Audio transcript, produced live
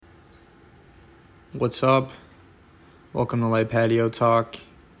What's up? Welcome to Light Patio Talk,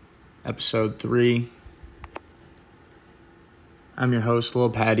 episode 3. I'm your host, Lil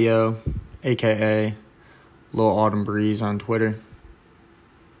Patio, aka Lil Autumn Breeze on Twitter.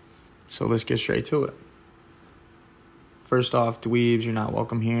 So let's get straight to it. First off, dweebs, you're not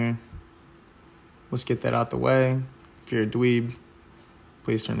welcome here. Let's get that out the way. If you're a dweeb,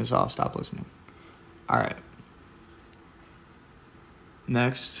 please turn this off, stop listening. Alright.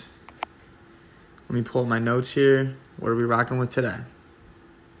 Next, let me pull up my notes here. What are we rocking with today?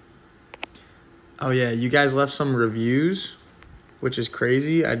 Oh yeah, you guys left some reviews, which is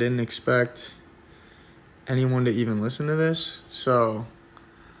crazy. I didn't expect anyone to even listen to this. So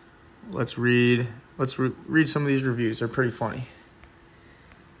let's read some of these reviews. They're pretty funny.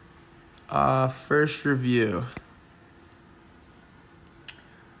 First review.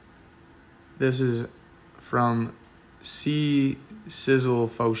 This is from C Sizzle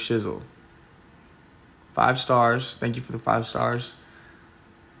Faux Shizzle. 5 stars. Thank you for the 5 stars.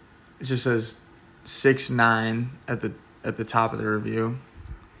 It just says 6-9 at the top of the review.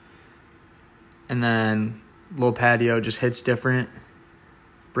 And then Lil Patio just hits different.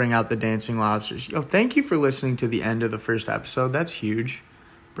 Bring out the dancing lobsters. Yo, thank you for listening to the end of the first episode. That's huge.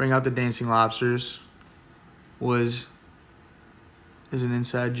 Bring out the dancing lobsters is an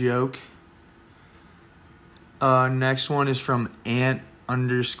inside joke. Next one is from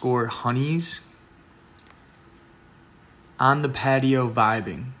Ant_Honeys. On the patio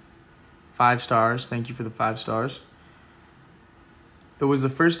vibing. 5 stars. Thank you for the 5 stars. It was the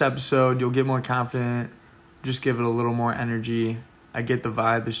first episode. You'll get more confident. Just give it a little more energy. I get the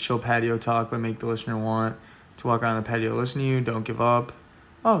vibe. It's chill patio talk, but make the listener want to walk around the patio, listen to you. Don't give up.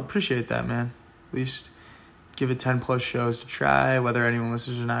 Oh, appreciate that, man. At least give it 10 plus shows to try. Whether anyone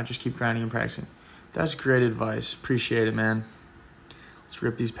listens or not, just keep grinding and practicing. That's great advice. Appreciate it, man. Let's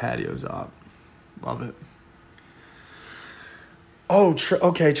rip these patios up. Love it. Oh,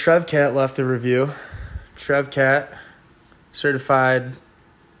 okay, Trev Cat left a review. Trev Cat, certified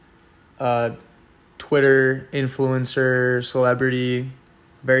Twitter influencer, celebrity,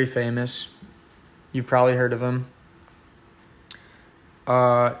 very famous. You've probably heard of him.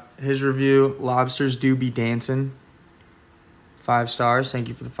 His review, lobsters do be dancing. 5 stars. Thank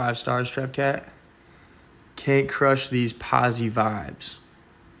you for the 5 stars, Trev Cat. Can't crush these posy vibes.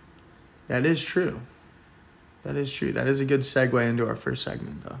 That is true. That is true. That is a good segue into our first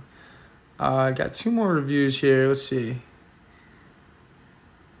segment, though. I got 2 more reviews here. Let's see.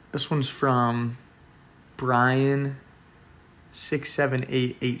 This one's from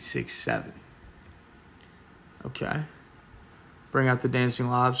Brian678867. Okay. Bring out the dancing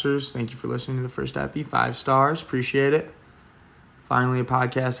lobsters. Thank you for listening to the first epi. 5 stars. Appreciate it. Finally, a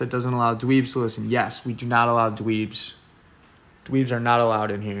podcast that doesn't allow dweebs to listen. Yes, we do not allow dweebs. Dweebs are not allowed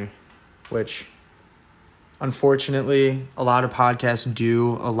in here, which, unfortunately, a lot of podcasts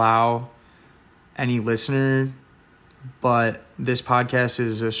do allow any listener, but this podcast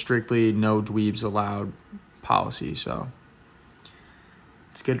is a strictly no dweebs allowed policy, so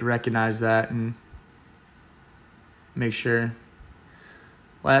it's good to recognize that and make sure.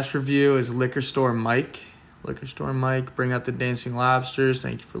 Last review is Liquor Store Mike. Liquor Store Mike, bring out the dancing lobsters.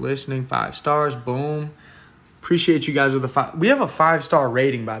 Thank you for listening. 5 stars. Boom. Appreciate you guys with the 5. We have a 5-star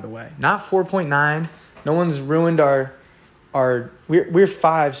rating, by the way. Not 4.9. No one's ruined our we're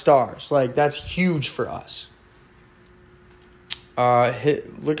 5 stars. Like, that's huge for us.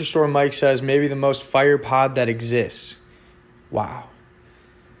 Liquor Store Mike says, maybe the most fire pod that exists. Wow.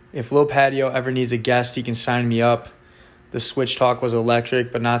 If Lil Patio ever needs a guest, he can sign me up. The switch talk was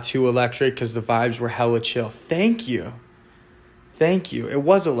electric, but not too electric because the vibes were hella chill. Thank you. It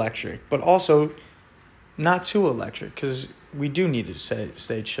was electric, but also not too electric because we do need to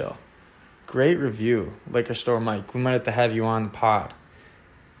stay chill. Great review, Liquor Store Mike. We might have to have you on the pod.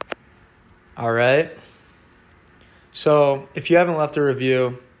 All right. So if you haven't left a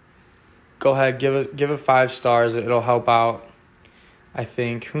review, go ahead, give it 5 stars. It'll help out, I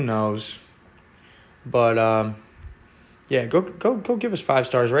think. Who knows? But yeah, go give us 5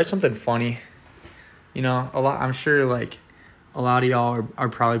 stars. Write something funny. You know, I'm sure like a lot of y'all are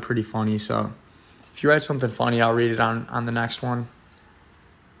probably pretty funny. So if you write something funny, I'll read it on the next one.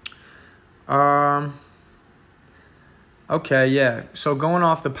 Okay, yeah. So going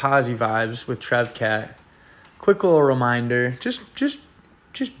off the posy vibes with Trev Cat, quick little reminder, just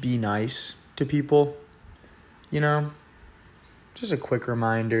be nice to people. You know? Just a quick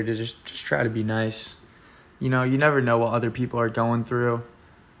reminder to just try to be nice. You know, you never know what other people are going through.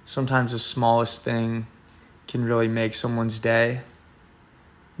 Sometimes the smallest thing can really make someone's day.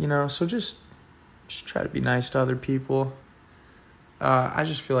 You know, so just try to be nice to other people. I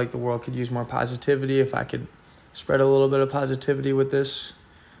just feel like the world could use more positivity. If I could spread a little bit of positivity with this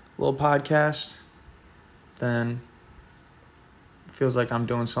little podcast, then it feels like I'm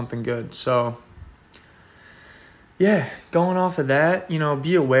doing something good. So, yeah, going off of that,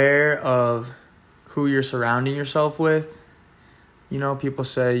 be aware of who you're surrounding yourself with. People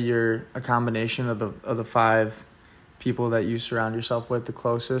say you're a combination of the 5 people that you surround yourself with, the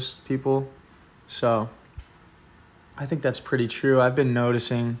closest people. So I think that's pretty true. I've been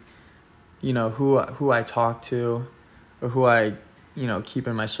noticing, who I talk to or who I, keep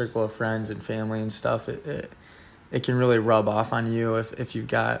in my circle of friends and family and stuff. It can really rub off on you if you've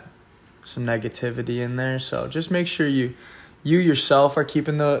got some negativity in there. So just make sure you yourself are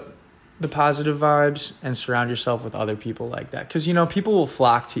keeping the positive vibes and surround yourself with other people like that. Because, people will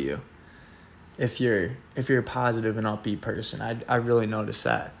flock to you if you're a positive and upbeat person. I really noticed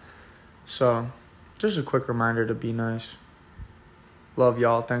that. So just a quick reminder to be nice. Love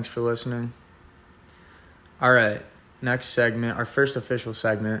y'all. Thanks for listening. All right. Next segment, our first official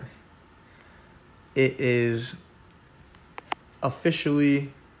segment. It is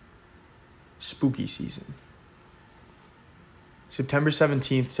officially spooky season. September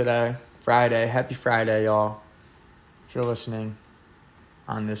 17th today, Friday. Happy Friday, y'all. If you're listening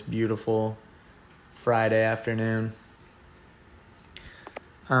on this beautiful Friday afternoon.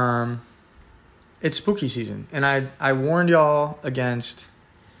 It's spooky season, and I warned y'all against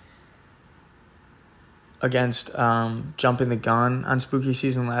jumping the gun on spooky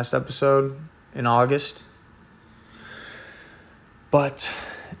season last episode in August. But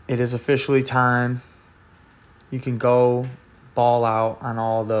it is officially time. You can go ball out on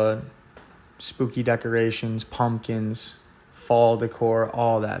all the spooky decorations, pumpkins, fall decor,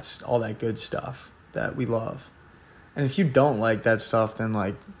 all that good stuff that we love. And if you don't like that stuff, then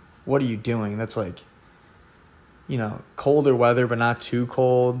what are you doing? That's colder weather, but not too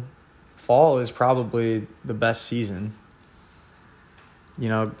cold. Fall is probably the best season.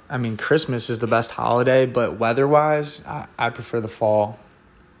 Christmas is the best holiday, but weather-wise, I prefer the fall.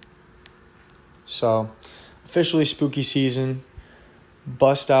 So, officially spooky season.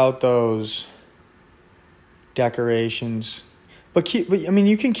 Bust out those decorations. But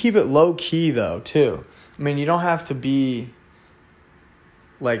you can keep it low-key, though, too. You don't have to be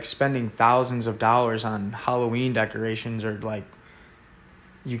spending thousands of dollars on Halloween decorations, or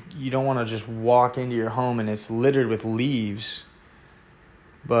you don't want to just walk into your home and it's littered with leaves.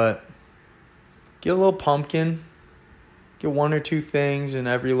 But get a little pumpkin, get 1 or 2 things in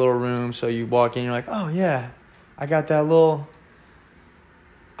every little room, so you walk in, you're like, oh yeah, I got that little,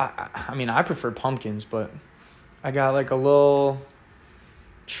 I prefer pumpkins, but I got a little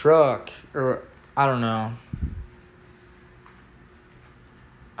truck, or I don't know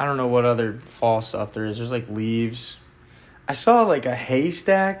what other fall stuff there is. There's leaves. I saw a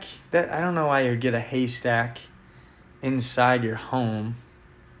haystack. That I don't know why you'd get a haystack inside your home.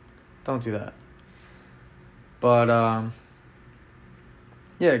 Don't do that. But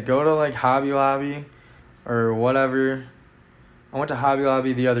yeah, go to Hobby Lobby or whatever. I went to Hobby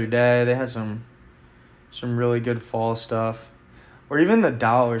Lobby the other day. They had some really good fall stuff. Or even the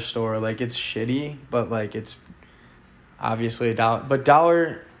dollar store. It's shitty, but it's obviously a dollar. But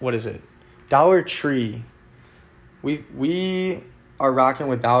what is it? Dollar Tree. We are rocking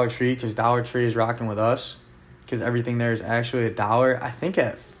with Dollar Tree because Dollar Tree is rocking with us, because everything there is actually $1. I think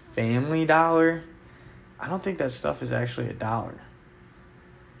at Family Dollar, I don't think that stuff is actually $1.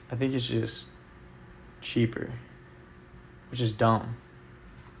 I think it's just cheaper, which is dumb.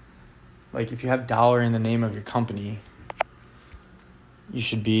 If you have dollar in the name of your company, you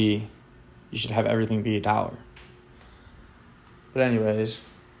should have everything be $1. But anyways,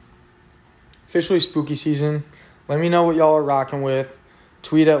 officially spooky season. Let me know what y'all are rocking with.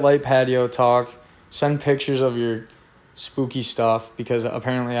 Tweet at Light Patio Talk. Send pictures of your spooky stuff, because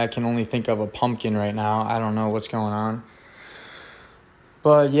apparently I can only think of a pumpkin right now. I don't know what's going on.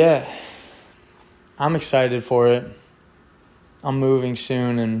 But yeah, I'm excited for it. I'm moving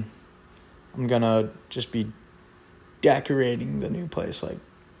soon, and I'm going to just be decorating the new place,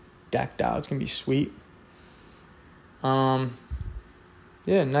 decked out. It's going to be sweet. Yeah,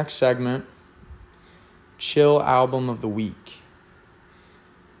 next segment. Chill album of the week.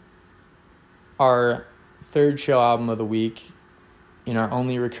 Our third chill album of the week in our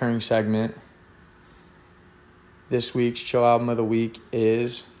only recurring segment. This week's chill album of the week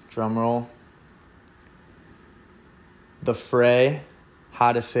is, drumroll, The Fray,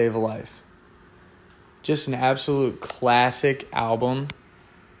 How to Save a Life. Just an absolute classic album.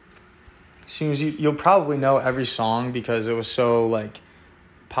 As soon as you'll probably know every song because it was so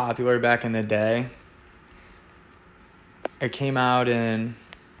popular back in the day. It came out in,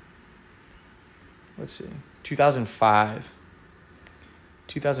 2005.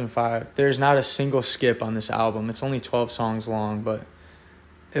 2005. There's not a single skip on this album. It's only 12 songs long, but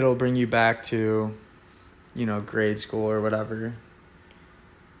it'll bring you back to, grade school or whatever.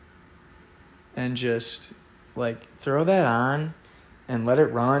 And just, throw that on and let it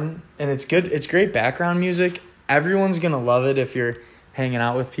run. And it's good. It's great background music. Everyone's going to love it if you're hanging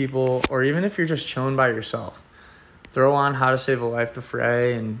out with people or even if you're just chilling by yourself. Throw on How to Save a Life to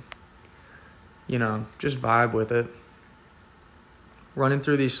Frey and, just vibe with it. Running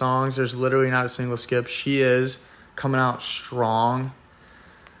through these songs, there's literally not a single skip. She Is coming out strong.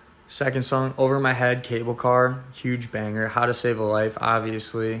 Second song, Over My Head, Cable Car, huge banger. How to Save a Life,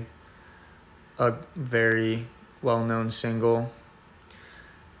 obviously a very well-known single.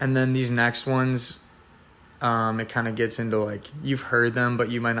 And then these next ones, it kind of gets into you've heard them, but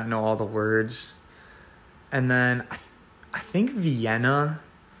you might not know all the words. And then I think Vienna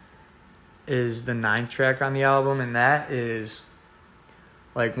is the 9th track on the album, and that is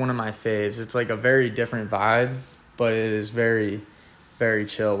one of my faves. It's a very different vibe, but it is very, very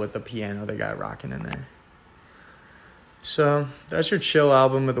chill with the piano they got rocking in there. So that's your chill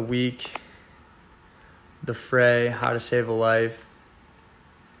album of the week. The Fray, How to Save a Life.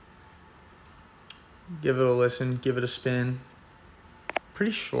 Give it a listen, give it a spin.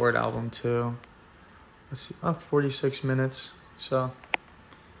 Pretty short album too. Let's see, 46 minutes. So,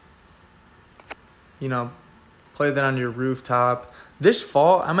 play that on your rooftop. This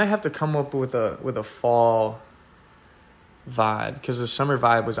fall, I might have to come up with a fall vibe because the summer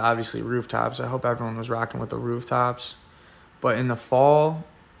vibe was obviously rooftops. I hope everyone was rocking with the rooftops. But in the fall,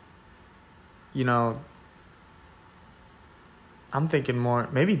 I'm thinking more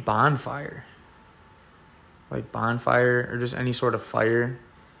maybe Bonfire. Bonfire or just any sort of fire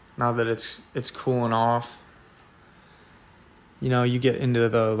now that it's cooling off. You get into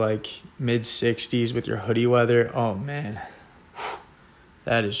the mid 60s with your hoodie weather. Oh man.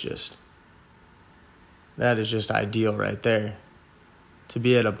 That is just ideal right there. To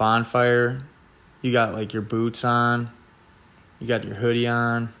be at a bonfire, you got your boots on, you got your hoodie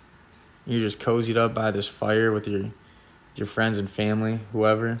on, you're just cozied up by this fire with your friends and family,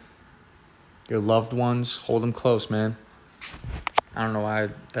 whoever. Your loved ones, hold them close, man. I don't know why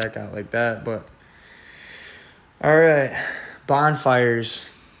that got like that, but all right. Bonfires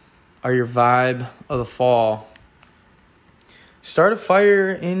are your vibe of the fall. Start a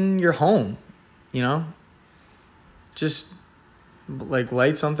fire in your home, Just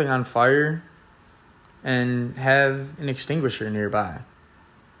light something on fire and have an extinguisher nearby.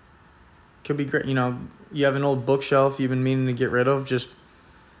 Could be great. You have an old bookshelf you've been meaning to get rid of, just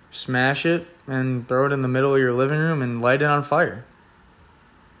smash it and throw it in the middle of your living room and light it on fire.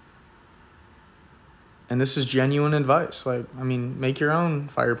 And this is genuine advice. Make your own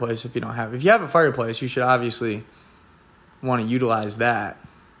fireplace if you don't have. If you have a fireplace, you should obviously want to utilize that.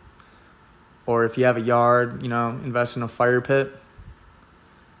 Or if you have a yard, invest in a fire pit.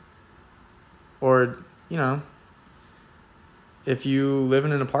 Or, if you live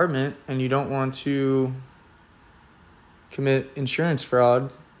in an apartment and you don't want to commit insurance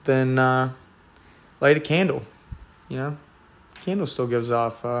fraud, then light a candle. Candle still gives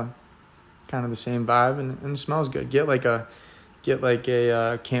off kind of the same vibe and it smells good. Get a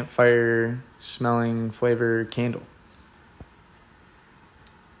campfire smelling flavor candle.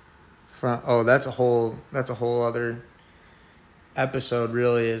 That's a whole other episode.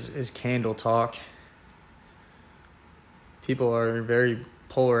 Really is candle talk. People are very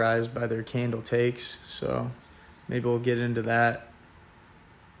polarized by their candle takes, so maybe we'll get into that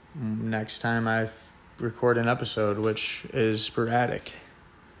next time I record an episode, which is sporadic.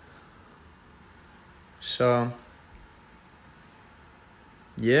 So,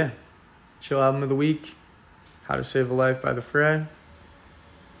 yeah. Chill album of the week, How to Save a Life by The Fray.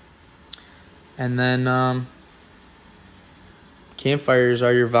 And then campfires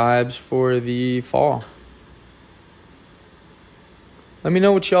are your vibes for the fall. Let me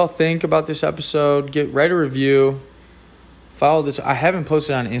know what y'all think about this episode. Write a review. Follow this. I haven't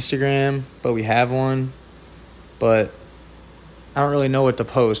posted on Instagram, but we have one. But I don't really know what to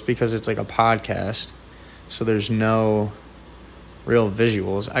post because it's a podcast. So there's no real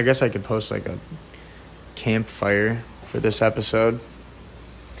visuals. I guess I could post a campfire for this episode.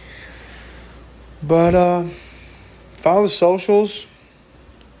 But follow the socials.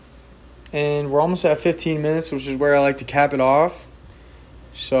 And we're almost at 15 minutes, which is where I like to cap it off.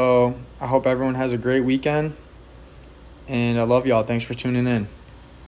 So I hope everyone has a great weekend. And I love y'all. Thanks for tuning in.